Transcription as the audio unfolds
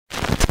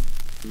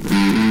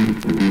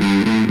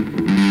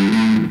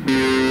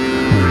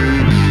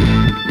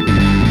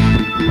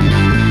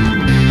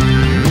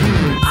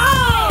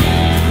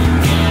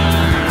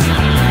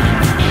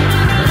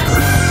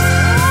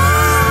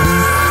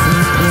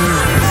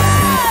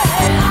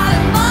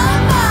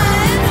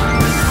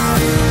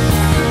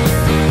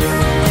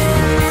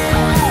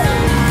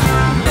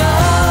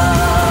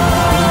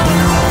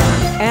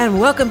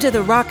Welcome to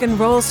the Rock and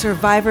Roll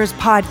Survivors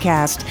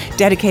podcast,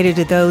 dedicated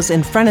to those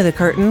in front of the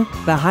curtain,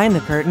 behind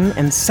the curtain,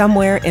 and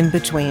somewhere in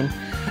between.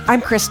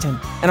 I'm Kristen,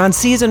 and on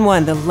Season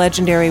 1, the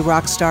legendary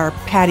rock star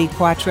Patty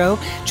Quattro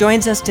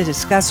joins us to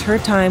discuss her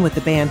time with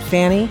the band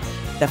Fanny,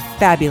 the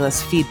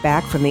fabulous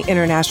feedback from the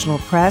international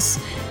press,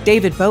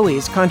 David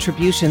Bowie's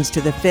contributions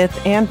to the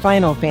fifth and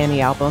final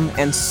Fanny album,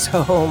 and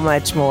so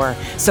much more.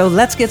 So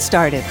let's get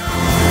started.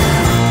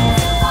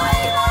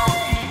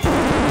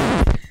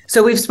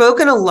 So we've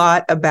spoken a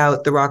lot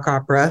about the rock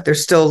opera.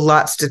 There's still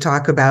lots to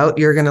talk about.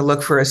 You're going to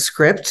look for a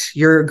script.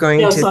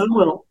 Yes, I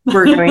will.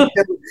 We're going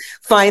to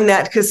find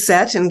that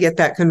cassette and get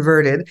that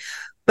converted.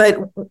 But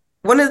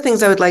one of the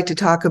things I would like to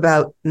talk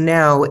about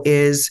now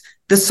is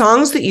the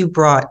songs that you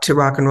brought to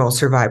Rock and Roll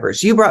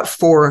Survivors. You brought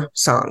 4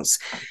 songs,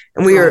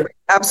 and we are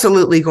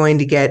absolutely going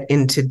to get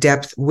into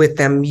depth with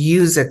them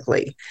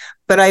musically.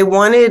 But I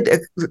wanted,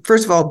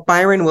 first of all,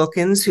 Byron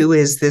Wilkins, who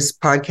is this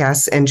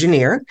podcast's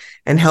engineer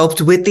and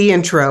helped with the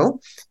intro,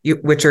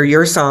 which are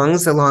your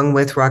songs, along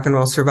with Rock and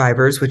Roll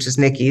Survivors, which is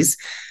Nikki's.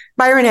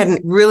 Byron had a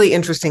really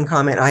interesting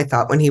comment, I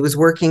thought, when he was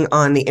working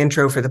on the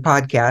intro for the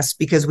podcast,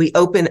 because we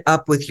open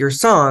up with your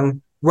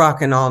song,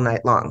 Rockin' All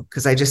Night Long,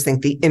 because I just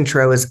think the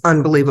intro is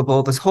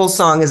unbelievable. This whole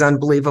song is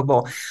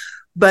unbelievable.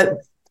 But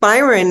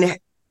Byron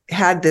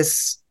had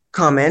this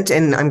comment,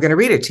 and I'm going to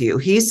read it to you.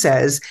 He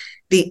says,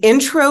 the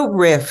intro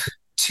riff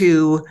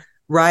to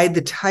Ride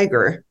the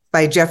Tiger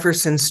by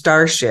Jefferson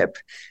Starship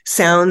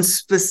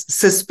sounds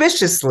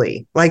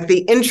suspiciously like the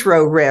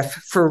intro riff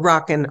for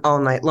Rockin' All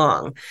Night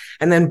Long.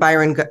 And then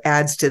Byron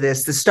adds to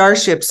this, the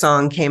Starship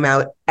song came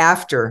out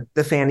after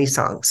the Fanny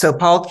song. So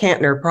Paul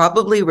Kantner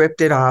probably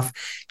ripped it off,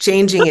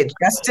 changing it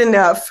just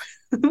enough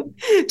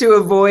to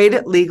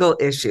avoid legal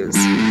issues.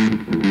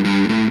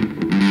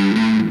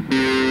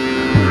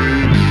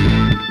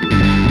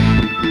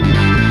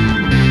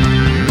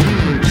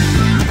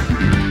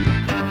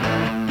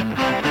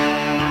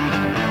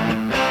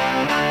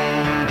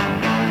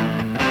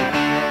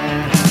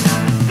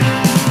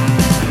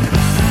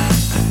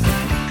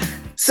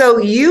 So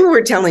you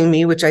were telling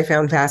me, which I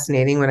found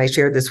fascinating when I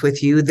shared this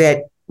with you,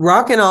 that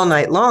Rockin' All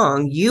Night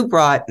Long, you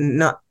brought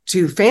not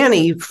to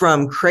Fanny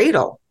from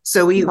Cradle.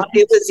 So it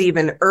was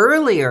even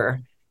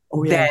earlier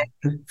than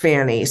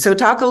Fanny. So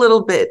talk a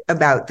little bit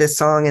about this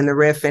song and the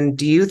riff. And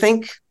do you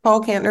think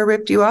Paul Kantner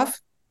ripped you off?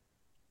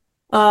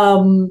 I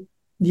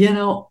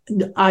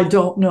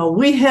don't know.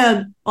 We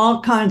had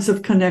all kinds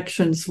of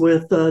connections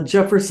with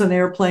Jefferson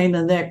Airplane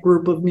and that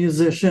group of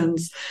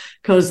musicians,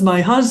 because my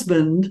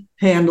husband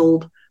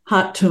handled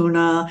Hot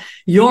Tuna.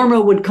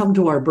 Yorma would come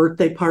to our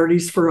birthday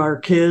parties for our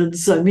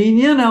kids. I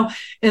mean,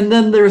 and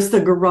then there's the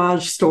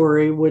Garage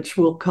Story, which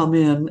will come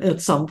in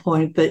at some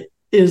point, that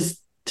is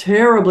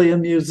terribly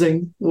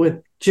amusing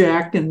with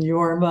Jack and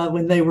Yorma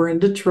when they were in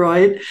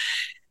Detroit.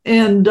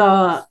 And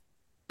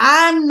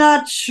I'm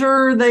not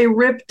sure they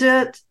ripped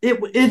it.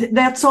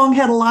 That song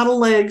had a lot of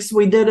legs.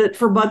 We did it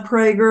for Bud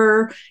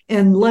Prager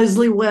and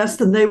Leslie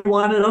West, and they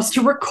wanted us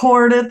to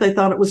record it. They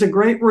thought it was a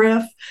great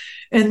riff.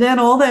 And then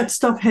all that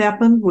stuff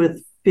happened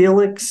with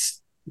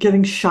Felix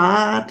getting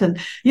shot. And,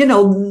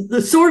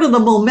 the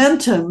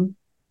momentum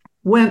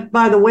went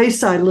by the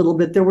wayside a little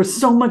bit. There was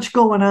so much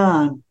going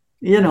on,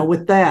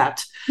 with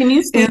that. Can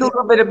you speak a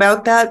little bit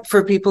about that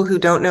for people who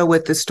don't know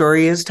what the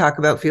story is? Talk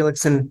about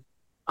Felix and...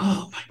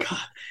 Oh, my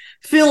God.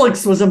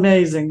 Felix was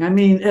amazing. I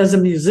mean, as a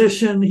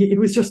musician, he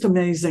was just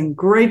amazing.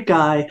 Great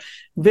guy,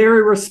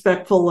 very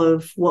respectful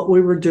of what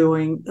we were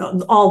doing.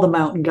 All the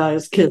Mountain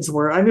Guys kids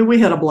were. I mean, we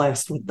had a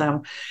blast with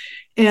them.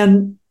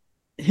 And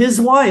his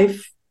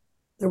wife,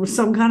 there was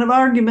some kind of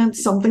argument,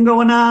 something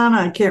going on.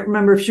 I can't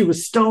remember if she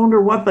was stoned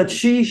or what, but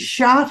she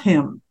shot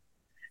him,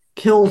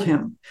 killed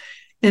him.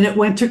 And it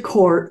went to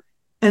court.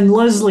 And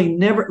Leslie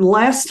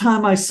last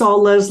time I saw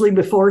Leslie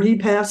before he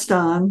passed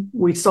on,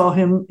 we saw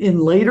him in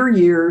later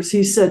years.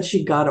 He said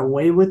she got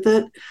away with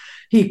it.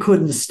 He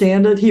couldn't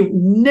stand it. He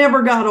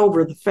never got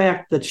over the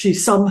fact that she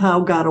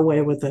somehow got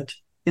away with it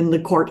in the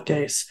court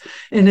case.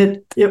 And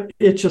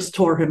it just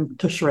tore him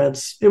to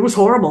shreds. It was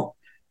horrible.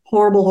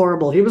 Horrible,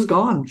 horrible. He was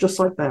gone just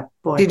like that.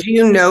 Boy. Did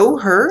you know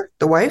her,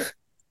 the wife?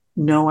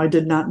 No, I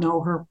did not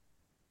know her.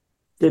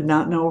 Did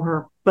not know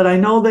her. But I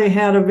know they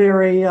had a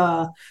very,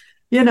 it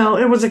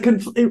was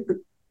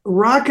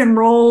rock and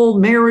roll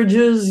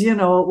marriages, it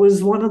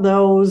was one of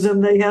those,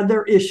 and they had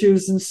their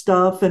issues and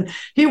stuff. And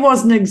he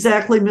wasn't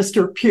exactly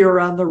Mr. Pure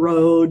on the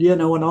road,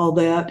 and all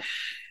that.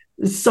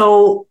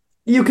 So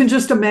you can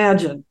just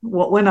imagine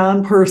what went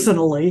on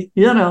personally,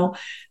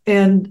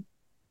 and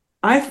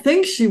I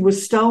think she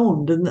was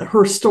stoned, and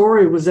her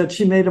story was that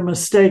she made a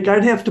mistake.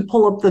 I'd have to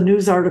pull up the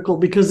news article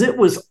because it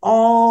was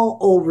all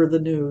over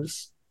the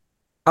news.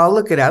 I'll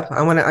look it up.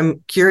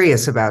 I'm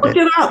curious about it. Look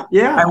it up.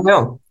 Yeah. I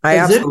will.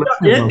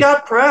 It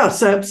got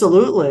press.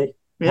 Absolutely.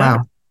 Yeah.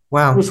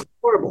 Wow. It was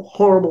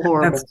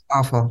horrible. That's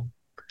awful.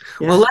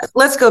 Yeah. Well,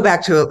 let's go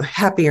back to a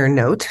happier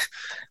note,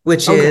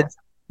 which is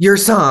your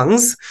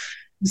songs.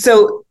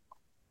 So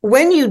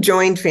when you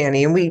joined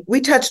Fanny, and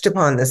we touched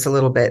upon this a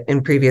little bit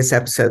in previous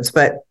episodes,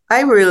 but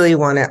I really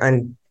want to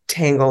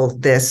untangle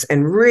this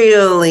and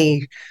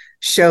really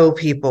show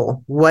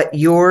people what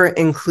your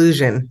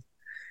inclusion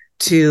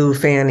to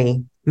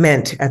Fanny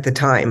meant at the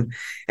time.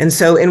 And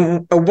so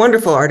in a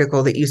wonderful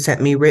article that you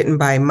sent me written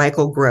by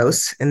Michael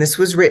Gross, and this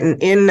was written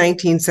in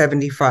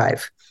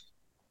 1975.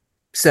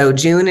 So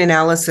June and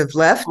Alice have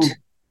left.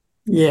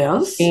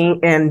 Yes.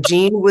 And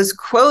Jean was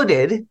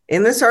quoted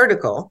in this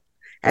article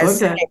as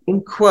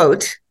saying,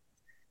 quote,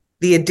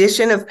 "The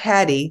addition of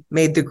Patty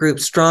made the group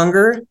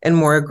stronger and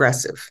more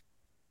aggressive,"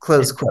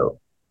 close quote.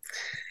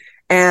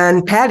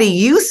 And Patty,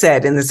 you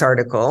said in this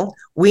article,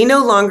 "We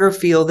no longer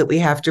feel that we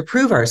have to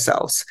prove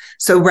ourselves.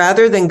 So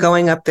rather than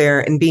going up there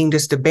and being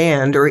just a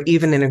band or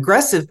even an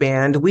aggressive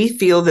band, we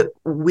feel that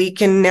we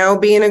can now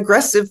be an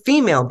aggressive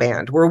female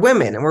band. We're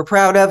women and we're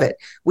proud of it.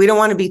 We don't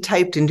want to be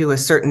typed into a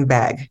certain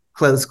bag,"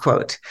 close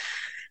quote.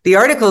 The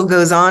article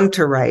goes on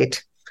to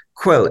write,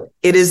 quote,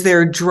 "It is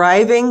their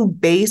driving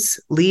bass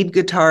lead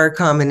guitar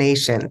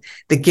combination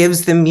that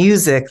gives the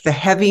music the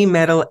heavy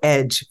metal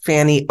edge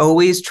Fanny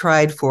always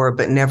tried for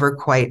but never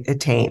quite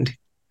attained."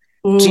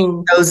 She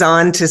goes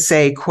on to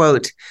say,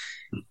 quote,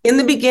 "In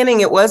the beginning,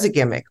 it was a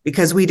gimmick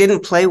because we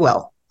didn't play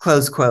well,"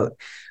 close quote.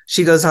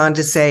 She goes on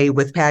to say,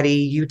 with Patty,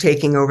 you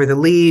taking over the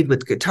lead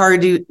with guitar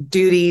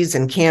duties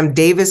and Cam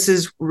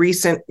Davis's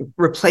recent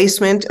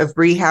replacement of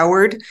Bree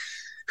Howard,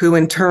 who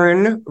in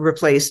turn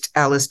replaced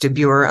Alice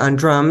DeBure on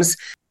drums,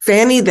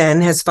 Fanny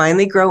then has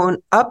finally grown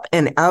up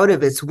and out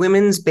of its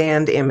women's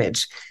band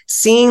image.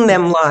 Seeing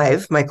them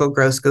live, Michael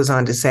Gross goes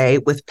on to say,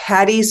 with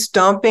Patty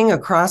stomping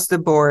across the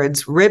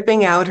boards,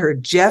 ripping out her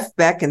Jeff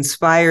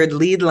Beck-inspired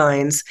lead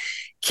lines,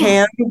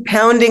 Cam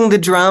pounding the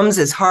drums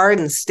as hard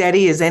and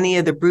steady as any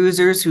of the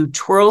bruisers who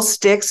twirl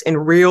sticks in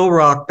real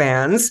rock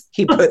bands,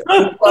 he put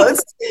in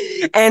quotes,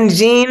 and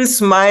Jean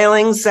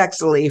smiling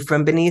sexily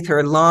from beneath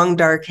her long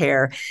dark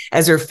hair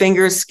as her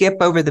fingers skip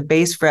over the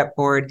bass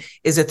fretboard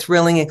is a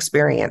thrilling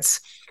experience.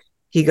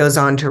 He goes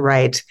on to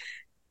write,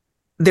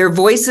 "Their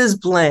voices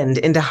blend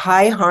into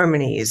high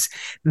harmonies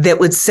that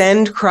would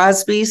send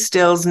Crosby,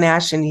 Stills,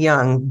 Nash, and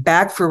Young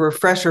back for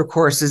refresher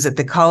courses at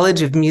the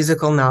College of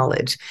Musical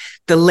Knowledge.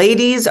 The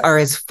ladies are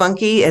as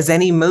funky as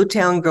any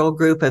Motown girl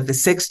group of the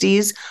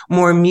 60s,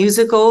 more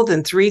musical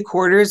than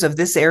 3/4 of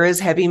this era's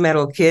heavy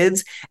metal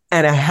kids,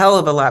 and a hell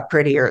of a lot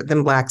prettier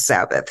than Black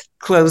Sabbath,"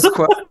 close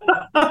quote.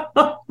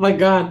 Oh my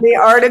God. The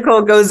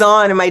article goes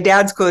on, and my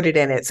dad's quoted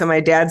in it. So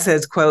my dad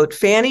says, quote,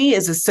 "Fanny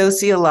is a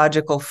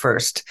sociological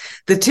first.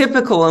 The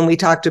typical," and we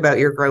talked about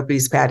your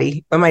gropies,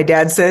 Patty, but my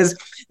dad says,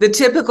 "the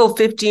typical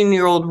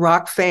 15-year-old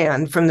rock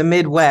fan from the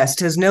Midwest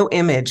has no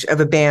image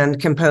of a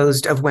band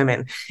composed of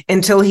women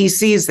until he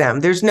sees them.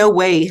 There's no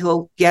way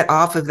he'll get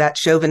off of that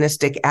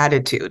chauvinistic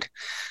attitude.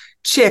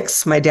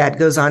 Chicks," my dad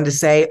goes on to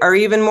say, "are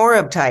even more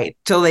uptight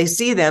till they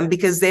see them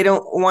because they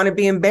don't want to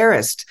be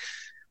embarrassed.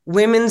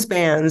 Women's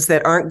bands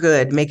that aren't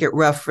good make it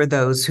rough for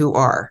those who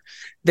are.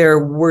 There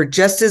were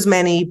just as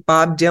many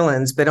Bob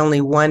Dylans, but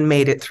only one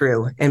made it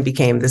through and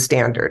became the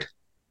standard,"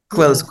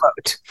 close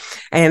quote.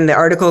 And the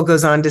article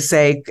goes on to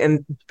say,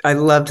 and I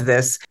loved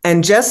this,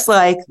 "And just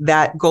like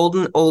that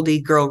golden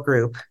oldie girl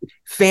group,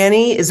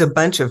 Fanny is a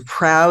bunch of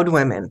proud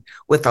women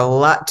with a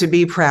lot to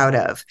be proud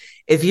of.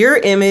 If your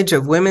image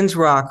of women's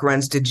rock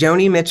runs to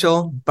Joni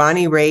Mitchell,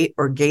 Bonnie Raitt,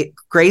 or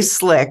Grace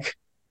Slick,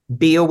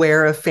 be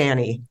aware of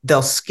Fanny.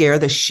 They'll scare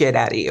the shit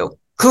out of you."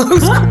 Close.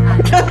 But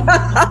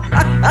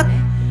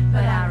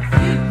I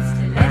refuse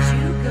to let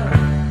you go.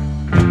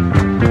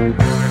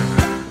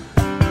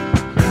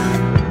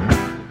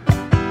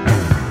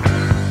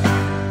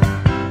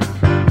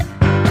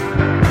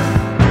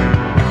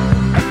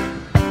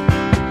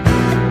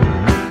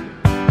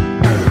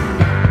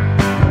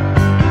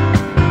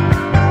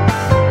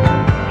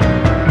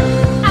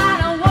 I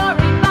don't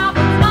worry about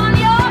what's on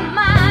your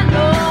mind,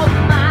 oh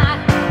my.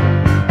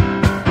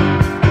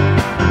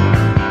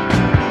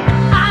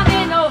 I'm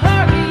in no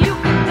hurry, you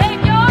can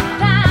take your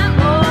time,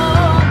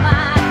 oh my.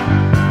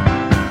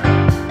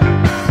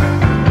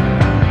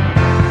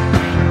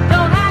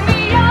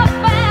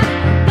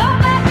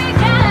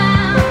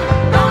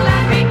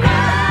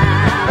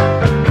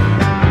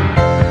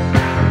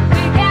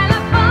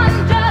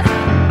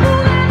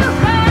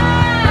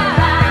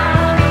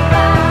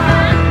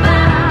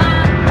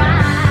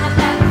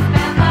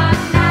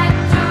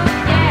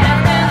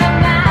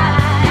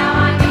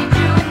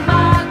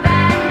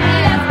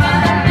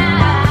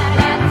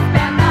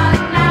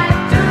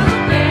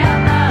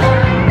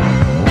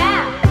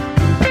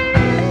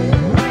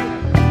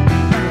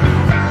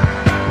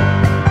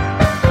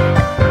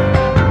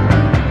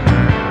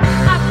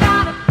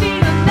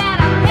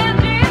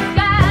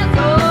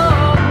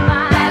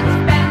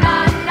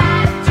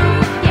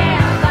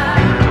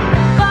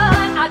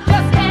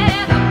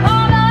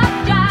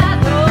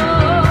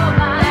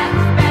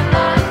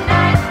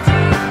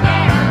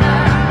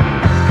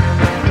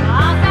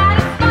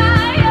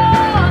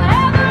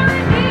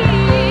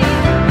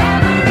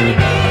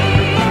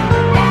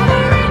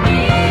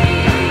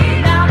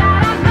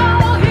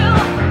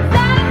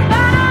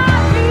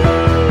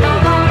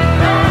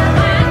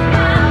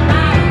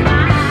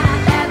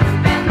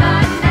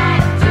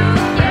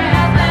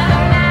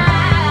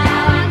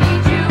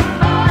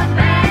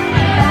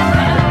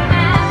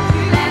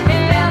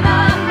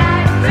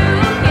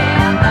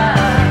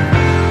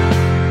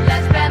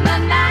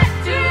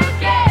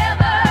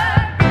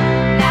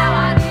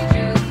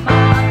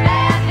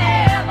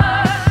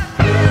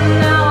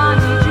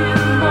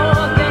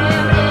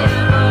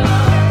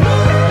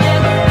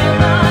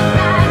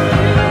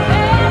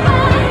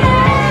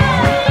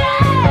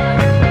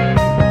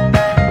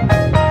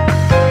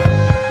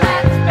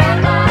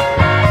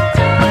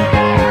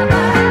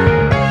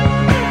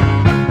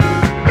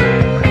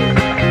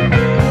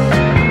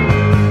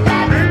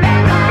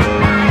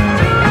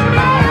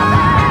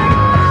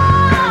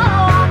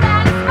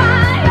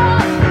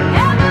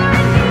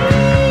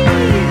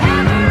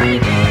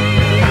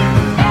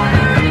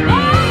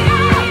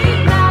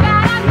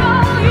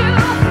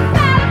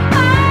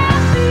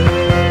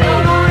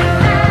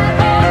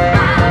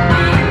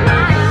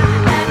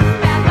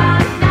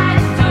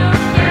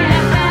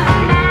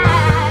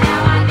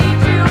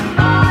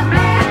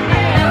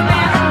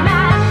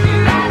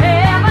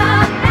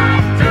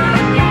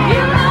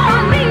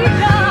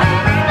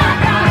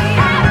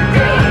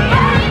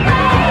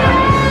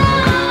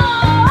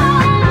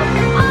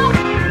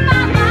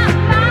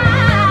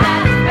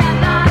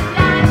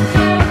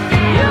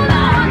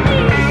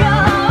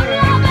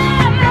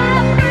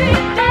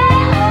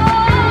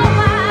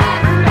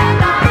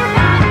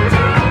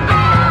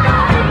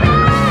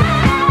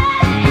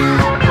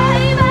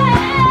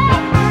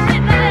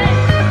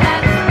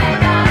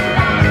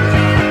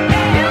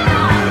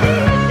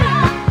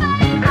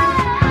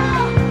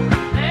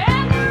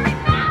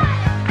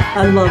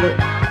 love it.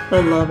 I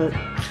love it.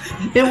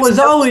 It was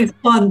always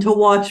fun to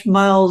watch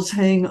mouths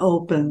hang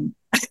open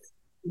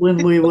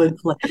when we would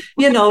play.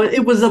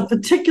 It was a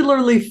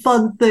particularly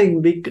fun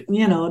thing,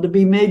 to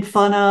be made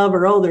fun of,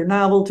 or, oh, their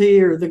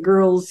novelty, or the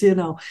girls,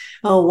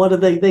 oh, what do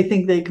they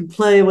think they can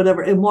play,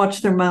 whatever, and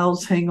watch their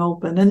mouths hang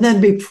open and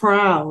then be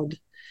proud.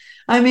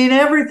 I mean,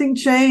 everything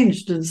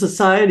changed in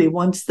society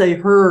once they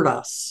heard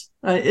us.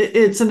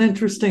 It's an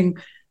interesting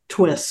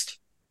twist.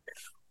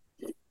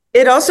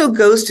 It also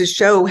goes to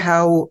show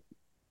how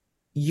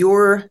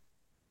your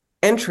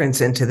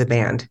entrance into the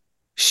band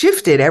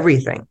shifted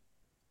everything.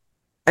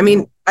 I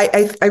mean,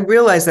 I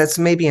realize that's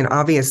maybe an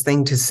obvious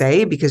thing to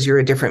say because you're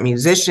a different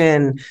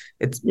musician.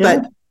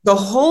 But the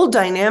whole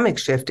dynamic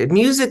shifted.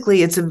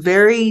 Musically, it's a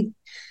very,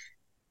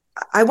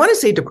 I want to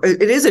say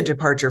it is a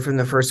departure from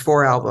the first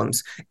 4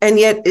 albums, and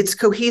yet it's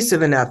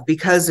cohesive enough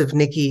because of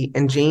Nikki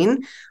and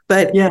Jean.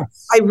 But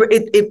yes,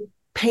 it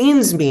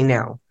pains me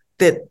now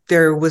that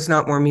there was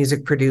not more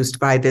music produced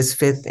by this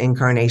 5th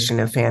incarnation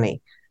of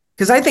Fanny,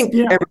 because I think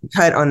every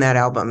cut on that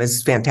album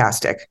is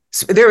fantastic.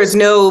 There is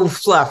no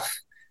fluff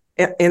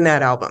in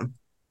that album.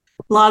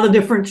 A lot of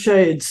different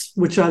shades,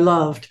 which I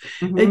loved.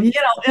 And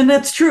and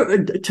that's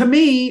true. To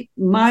me,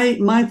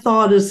 my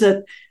thought is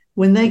that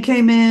when they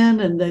came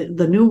in and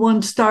the new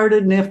one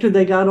started, and after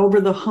they got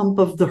over the hump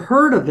of the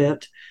hurt of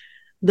it,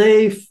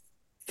 they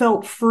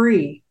felt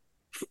free,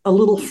 a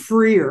little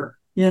freer,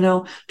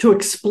 to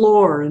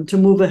explore and to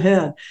move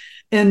ahead.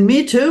 And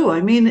me too.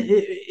 I mean,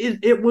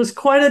 it was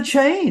quite a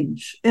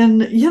change.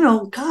 And,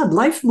 God,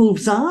 life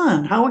moves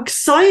on. How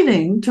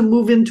exciting to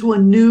move into a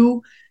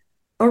new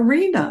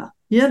arena,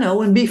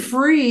 and be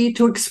free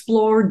to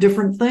explore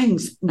different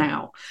things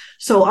now.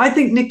 So I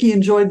think Nikki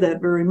enjoyed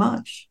that very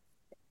much.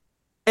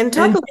 And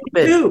talk a little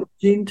bit.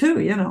 Jean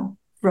too,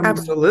 from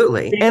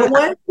absolutely. And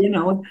away,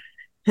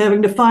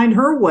 having to find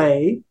her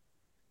way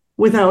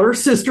without her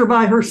sister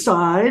by her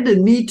side,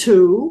 and me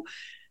too.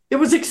 It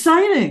was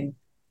exciting.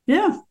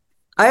 Yeah.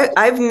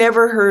 I've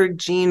never heard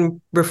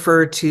Jean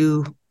refer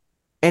to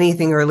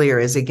anything earlier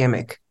as a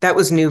gimmick. That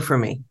was new for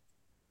me.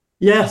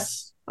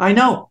 Yes, I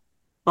know.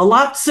 A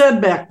lot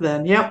said back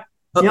then. Yep.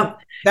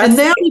 And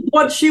that is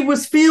what she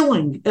was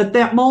feeling at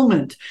that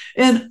moment.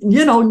 And,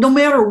 no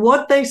matter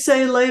what they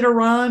say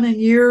later on in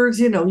years,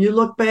 you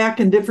look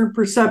back and different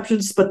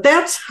perceptions, but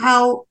that's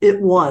how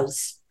it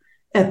was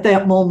at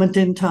that moment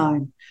in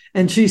time.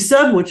 And she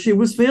said what she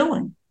was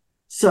feeling.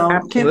 So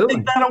can't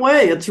take that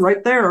away. It's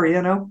right there,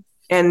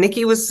 And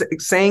Nikki was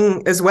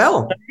saying as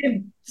well.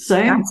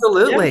 Same.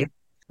 Absolutely. Yeah.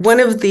 One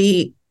of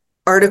the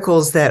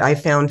articles that I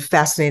found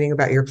fascinating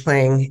about your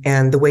playing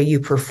and the way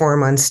you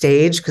perform on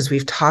stage, because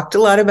we've talked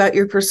a lot about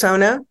your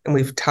persona and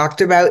we've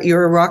talked about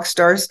your rock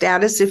star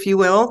status, if you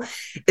will,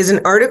 is an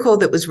article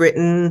that was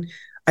written,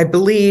 I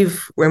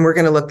believe, when we're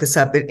going to look this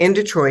up, in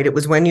Detroit. It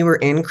was when you were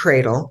in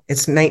Cradle.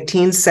 It's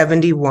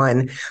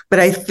 1971. But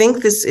I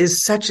think this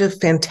is such a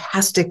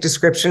fantastic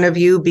description of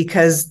you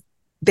because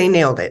they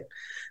nailed it.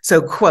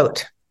 So,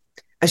 quote,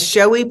 "A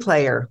showy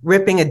player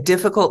ripping a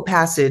difficult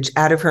passage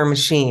out of her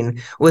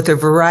machine with a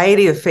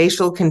variety of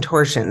facial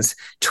contortions,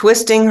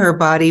 twisting her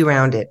body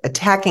round it,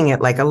 attacking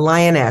it like a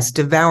lioness,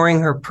 devouring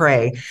her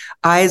prey,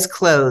 eyes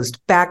closed,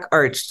 back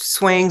arched,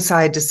 swaying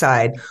side to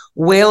side,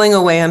 wailing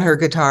away on her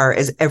guitar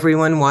as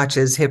everyone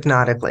watches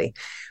hypnotically.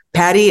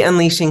 Patty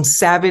unleashing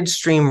savage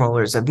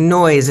streamrollers of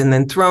noise and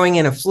then throwing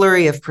in a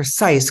flurry of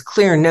precise,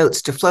 clear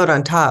notes to float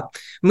on top,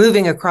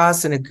 moving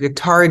across in a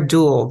guitar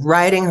duel,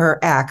 riding her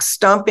axe,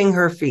 stomping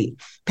her feet.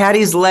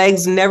 Patty's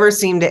legs never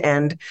seem to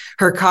end.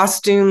 Her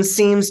costume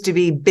seems to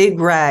be big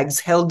rags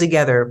held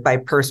together by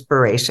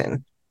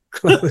perspiration."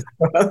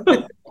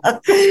 I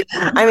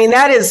mean,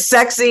 that is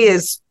sexy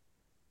as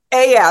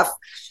AF,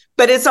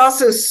 but it's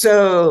also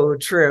so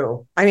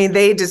true. I mean,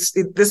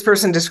 this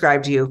person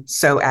described you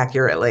so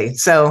accurately.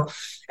 So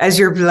as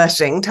you're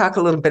blushing, talk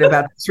a little bit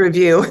about this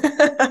review.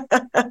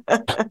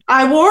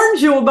 I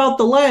warned you about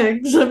the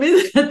legs. I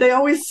mean, they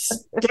always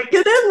stick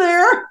it in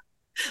there.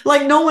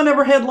 Like no one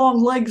ever had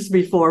long legs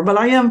before, but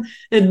I am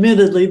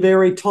admittedly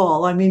very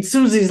tall. I mean,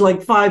 Susie's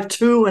like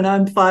 5'2" and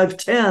I'm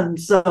 5'10",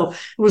 so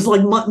it was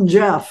like Mutt and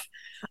Jeff.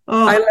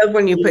 Oh, I love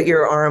when you put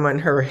your arm on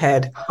her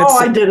head.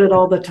 I did it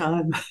all the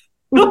time.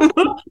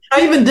 I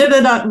even did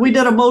it we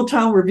did a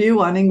Motown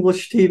review on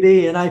English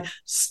TV, and I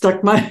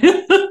stuck my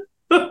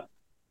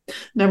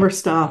never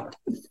stopped.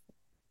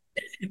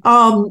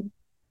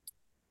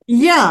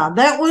 Yeah,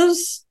 that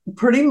was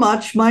pretty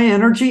much my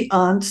energy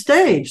on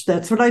stage.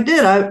 That's what I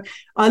did.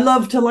 I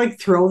love to like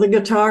throw the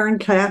guitar and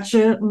catch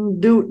it and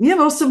do,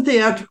 some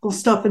theatrical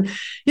stuff. And,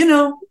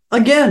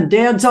 again,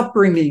 Dad's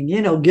upbringing,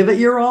 give it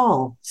your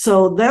all.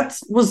 So that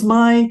was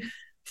my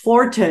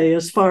forte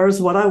as far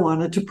as what I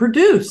wanted to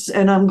produce.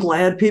 And I'm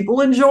glad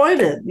people enjoyed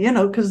it,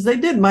 because they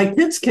did. My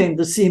kids came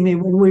to see me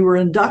when we were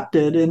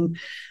inducted in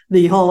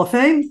the Hall of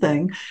Fame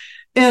thing.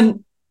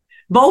 And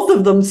both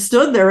of them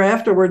stood there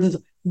afterwards and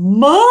said,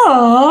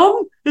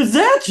 "Mom, is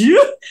that you?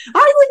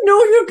 I didn't know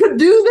you could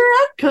do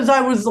that," because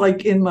I was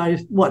like in my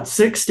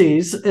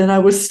 60s and I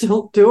was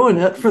still doing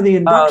it for the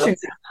induction.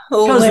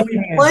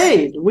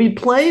 because we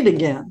played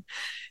again.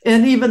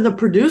 And even the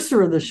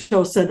producer of the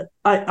show said,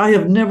 I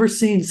have never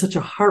seen such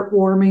a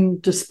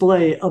heartwarming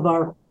display of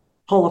our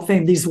Hall of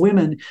Fame, these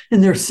women in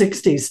their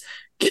 60s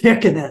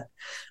kicking it.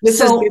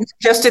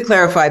 Just to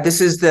clarify, this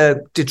is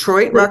the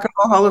Detroit Rock and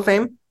Roll Hall of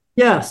Fame?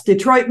 Yes,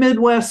 Detroit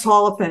Midwest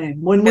Hall of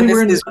Fame. When we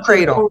were in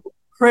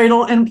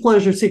Cradle and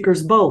Pleasure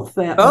Seekers, both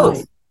that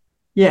night.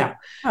 Yeah.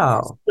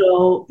 Oh.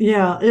 So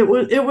yeah, it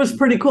was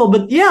pretty cool.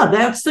 But yeah,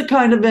 that's the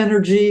kind of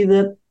energy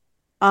that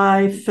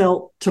I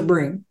felt to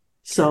bring.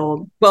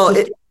 So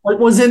it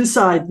was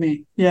inside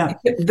me. Yeah.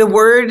 The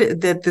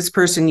word that this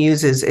person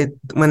uses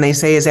when they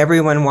say is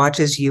everyone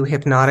watches you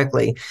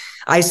hypnotically.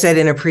 I said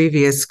in a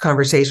previous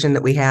conversation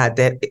that we had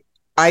that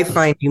I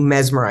find you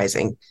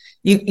mesmerizing.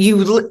 You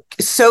look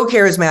so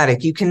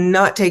charismatic. You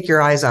cannot take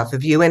your eyes off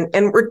of you. And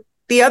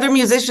the other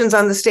musicians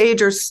on the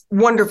stage are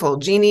wonderful.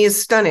 Jeannie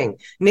is stunning.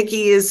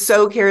 Nikki is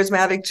so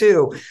charismatic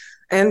too.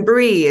 And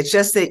Bree, it's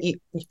just that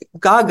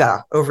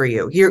gaga over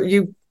you.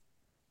 You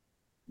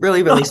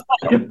really, really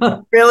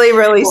special. Really,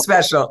 really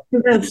special.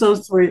 That's so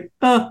sweet.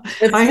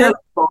 I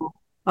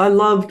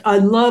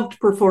loved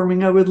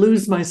performing. I would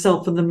lose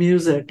myself in the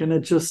music and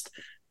it just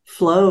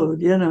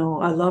flowed.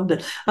 I loved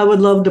it. I would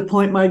love to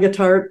point my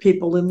guitar at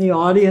people in the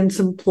audience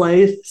and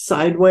play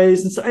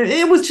sideways. And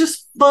it was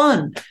just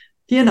fun,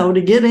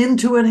 to get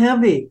into it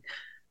heavy.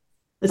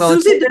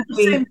 Susie did the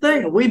same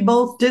thing. We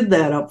both did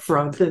that up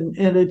front.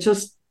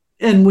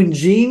 And when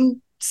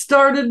Jean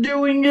started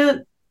doing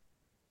it,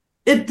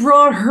 it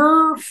brought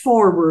her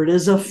forward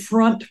as a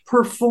front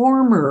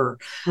performer.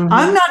 Mm-hmm.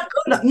 I'm not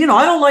good.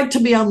 I don't like to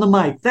be on the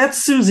mic.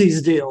 That's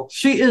Susie's deal.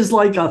 She is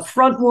like a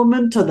front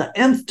woman to the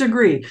nth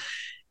degree.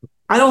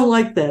 I don't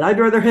like that. I'd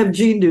rather have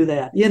Jean do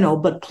that,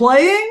 but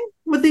playing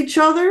with each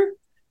other,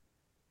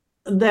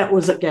 that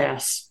was a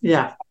gas.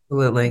 Yeah.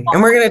 Absolutely.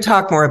 And we're going to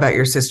talk more about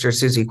your sister,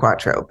 Susie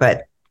Quattro,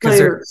 but because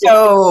there's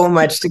so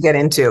much to get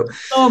into.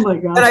 Oh my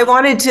God. But I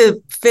wanted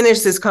to finish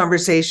this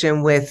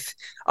conversation with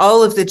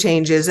all of the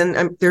changes,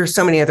 and there are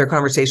so many other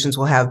conversations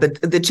we'll have,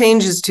 but the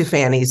changes to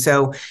Fanny.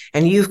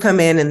 And you've come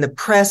in and the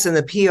press and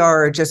the PR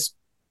are just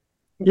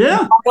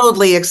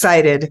wildly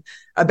excited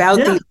about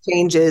these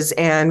changes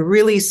and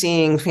really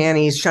seeing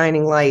Fanny's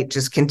shining light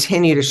just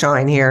continue to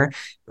shine here.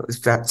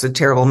 That's a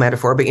terrible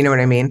metaphor, but you know what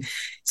I mean?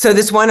 So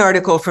this one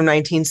article from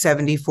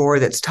 1974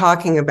 that's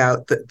talking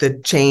about the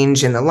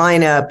change in the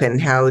lineup and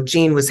how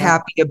Jean was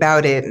happy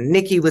about it and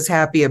Nikki was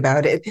happy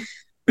about it.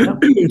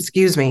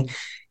 Excuse me.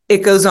 It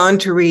goes on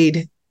to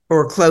read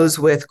or close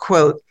with,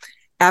 quote,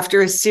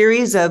 after a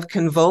series of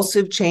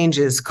convulsive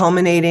changes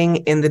culminating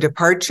in the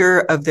departure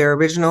of their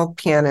original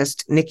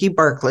pianist, Nicky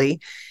Barclay,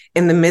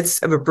 in the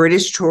midst of a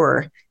British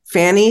tour,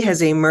 Fanny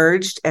has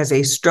emerged as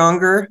a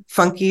stronger,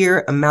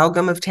 funkier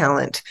amalgam of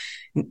talent.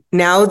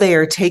 Now they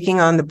are taking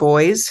on the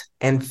boys,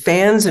 and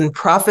fans and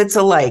prophets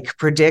alike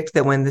predict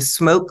that when the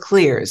smoke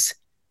clears,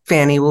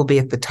 Fanny will be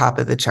at the top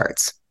of the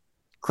charts.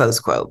 Close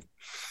quote.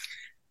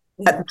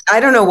 I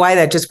don't know why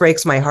that just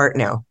breaks my heart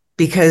now,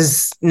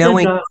 because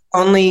knowing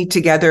only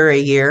together a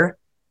year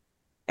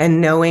and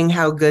knowing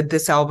how good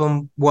this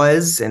album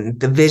was and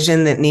the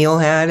vision that Neil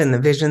had and the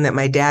vision that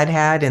my dad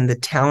had and the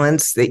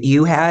talents that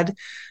you had,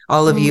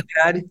 all of you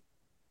had.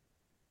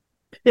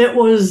 It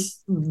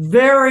was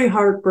very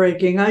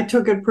heartbreaking. I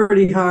took it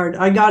pretty hard.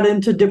 I got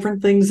into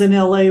different things in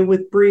LA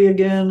with Bree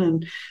again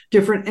and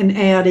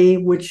Addie,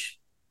 which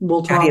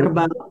we'll talk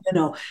about,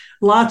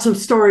 lots of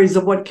stories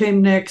of what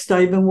came next.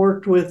 I even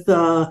worked with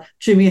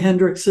Jimi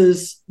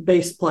Hendrix's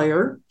bass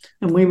player,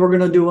 and we were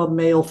going to do a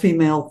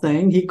male-female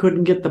thing. He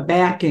couldn't get the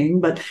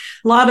backing, but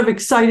a lot of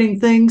exciting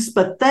things.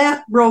 But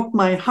that broke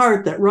my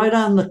heart that right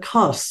on the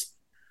cusp,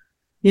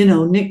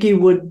 Nikki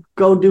would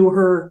go do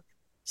her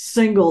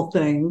single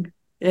thing,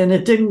 and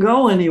it didn't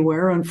go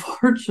anywhere,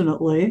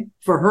 unfortunately,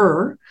 for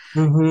her.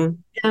 Mm-hmm.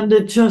 And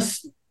it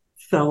just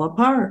fell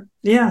apart.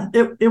 Yeah,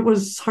 it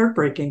was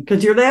heartbreaking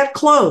because you're that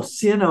close,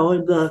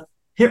 the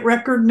hit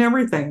record and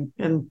everything.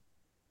 And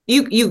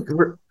you even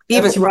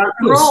rock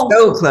and roll.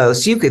 So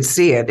close, you could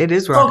see it. It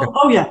is rock and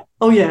roll.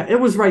 Oh yeah, it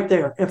was right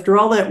there after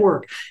all that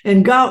work.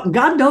 And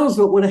God knows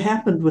what would have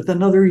happened with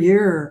another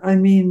year. I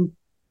mean,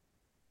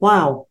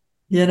 wow,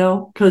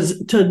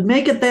 because to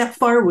make it that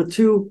far with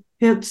 2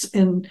 hits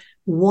in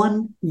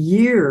 1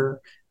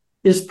 year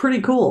is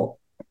pretty cool.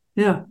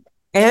 Yeah.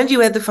 And you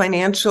had the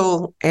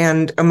financial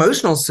and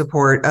emotional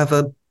support of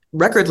a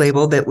record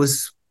label that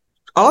was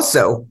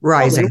also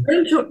rising.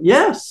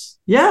 Yes.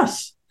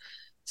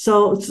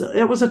 So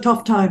it was a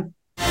tough time.